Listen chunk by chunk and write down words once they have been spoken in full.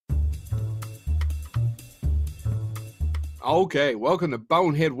Okay, welcome to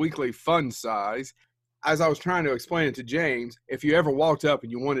Bonehead Weekly Fun Size. As I was trying to explain it to James, if you ever walked up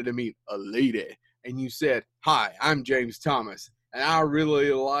and you wanted to meet a lady and you said, "Hi, I'm James Thomas, and I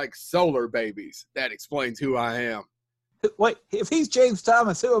really like solar babies," that explains who I am. Wait, if he's James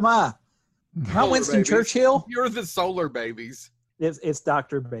Thomas, who am I? Am I Winston Babies. Churchill? You're the solar babies. It's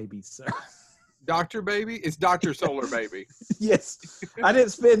Dr. Baby, sir. Dr. Baby? It's Dr. Solar Baby. Yes. I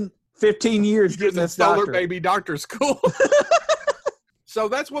didn't spend 15 years You're getting the this Solar doctor. Baby doctor school. So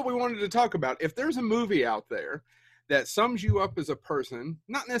that's what we wanted to talk about. If there's a movie out there that sums you up as a person,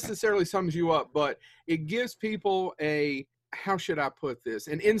 not necessarily sums you up, but it gives people how should I put this,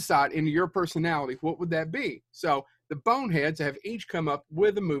 an insight into your personality, what would that be? So the Boneheads have each come up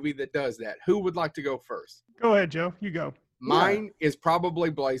with a movie that does that. Who would like to go first? Go ahead, Joe. You go. Mine is probably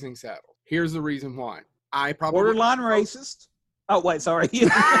Blazing Saddles. Here's the reason why. I probably borderline racist. Oh, wait, sorry.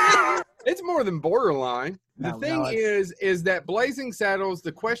 It's more than borderline. The thing it's... is that Blazing Saddles,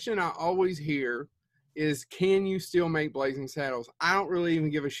 the question I always hear is, can you still make Blazing Saddles? I don't really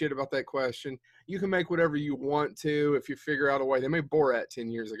even give a shit about that question. You can make whatever you want to if you figure out a way. They made Borat 10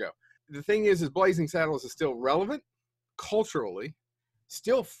 years ago. The thing is Blazing Saddles is still relevant culturally,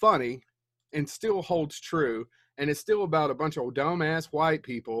 still funny, and still holds true. And it's still about a bunch of dumbass white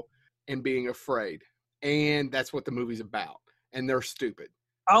people and being afraid. And that's what the movie's about. And they're stupid.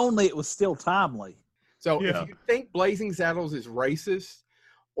 Only it was still timely. So if you think Blazing Saddles is racist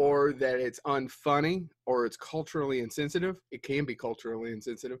or that it's unfunny or it's culturally insensitive, it can be culturally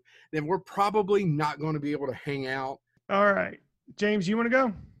insensitive, then we're probably not going to be able to hang out. All right. James, you want to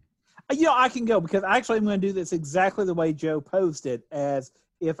go? I can go because actually I'm going to do this exactly the way Joe posed it, as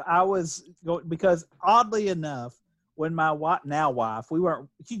if I was going, because oddly enough, when my wife,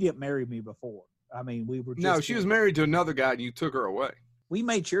 she didn't marry me before. I mean, we were just... No, she was married to another guy and you took her away. We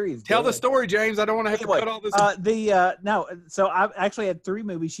made sure he's Tell dead. the story, James. I don't want to have to cut all this. So I actually had 3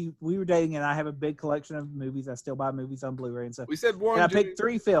 movies. We were dating, and I have a big collection of movies. I still buy movies on Blu-ray and stuff. We said one. And I picked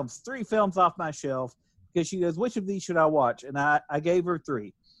 3 films off my shelf because she goes, "Which of these should I watch?" And I gave her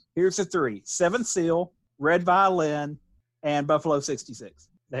 3. Here's the 3: Seventh Seal, Red Violin, and Buffalo 66.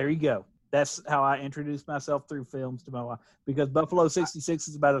 There you go. That's how I introduced myself through films to my wife, because Buffalo 66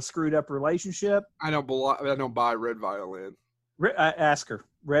 is about a screwed up relationship. I don't buy Red Violin. Ask her.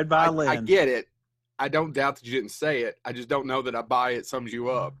 Red Violin. I get it. I don't doubt that you didn't say it. I just don't know that I buy it sums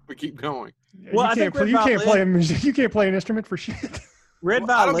you up. But keep going. Well, you can't play an instrument for shit. Red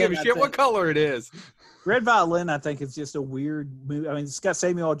Violin. I don't give a shit what color it is. Red Violin, I think, is just a weird movie. I mean, it's got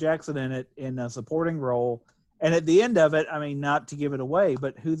Samuel L. Jackson in it in a supporting role. And at the end of it, I mean, not to give it away,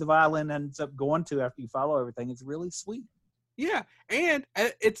 but who the violin ends up going to after you follow everything, it's really sweet. Yeah, and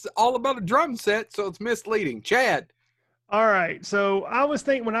it's all about a drum set, so it's misleading. Chad. All right, so I was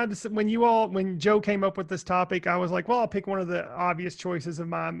thinking when Joe came up with this topic, I was like, well, I'll pick one of the obvious choices of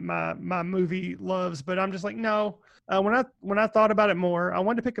my movie loves, but I'm just like, no. When I thought about it more, I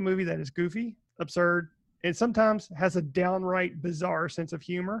wanted to pick a movie that is goofy, absurd, and sometimes has a downright bizarre sense of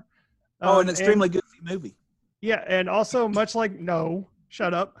humor. An extremely goofy movie. Yeah, and also much like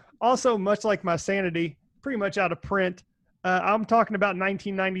Also, much like my sanity, pretty much out of print. I'm talking about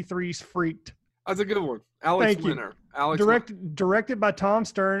 1993's Freaked. That's a good one. Alex Winter. Directed by Tom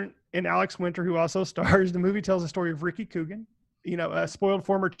Stern and Alex Winter, who also stars. The movie tells the story of Ricky Coogan, a spoiled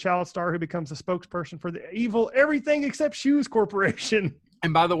former child star who becomes a spokesperson for the evil Everything Except Shoes Corporation.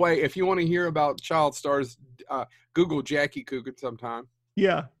 And by the way, if you want to hear about child stars, Google Jackie Coogan sometime.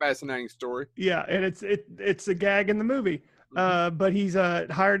 Yeah. Fascinating story. Yeah, and it's a gag in the movie. But he's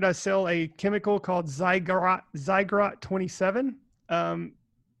hired to sell a chemical called Zygrot 27.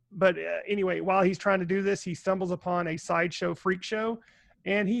 But anyway, while he's trying to do this, he stumbles upon a sideshow freak show,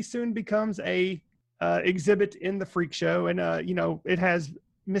 and he soon becomes a exhibit in the freak show. And it has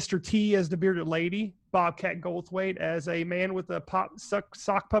Mr. T as the bearded lady, Bobcat Goldthwait as a man with a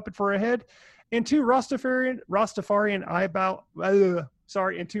sock puppet for a head, and 2 Rastafarian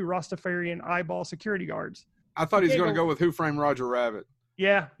eyeball security guards. I thought he was going to go with Who Framed Roger Rabbit.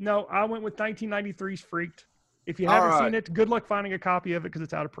 Yeah, no, I went with 1993's Freaked. If you haven't seen it, good luck finding a copy of it because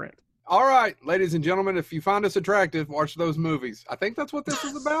it's out of print. All right, ladies and gentlemen, if you find us attractive, watch those movies. I think that's what this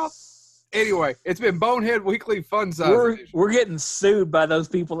is about. Anyway, it's been Bonehead Weekly Fun Size. We're getting sued by those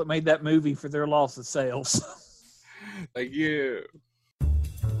people that made that movie for their loss of sales. Thank you.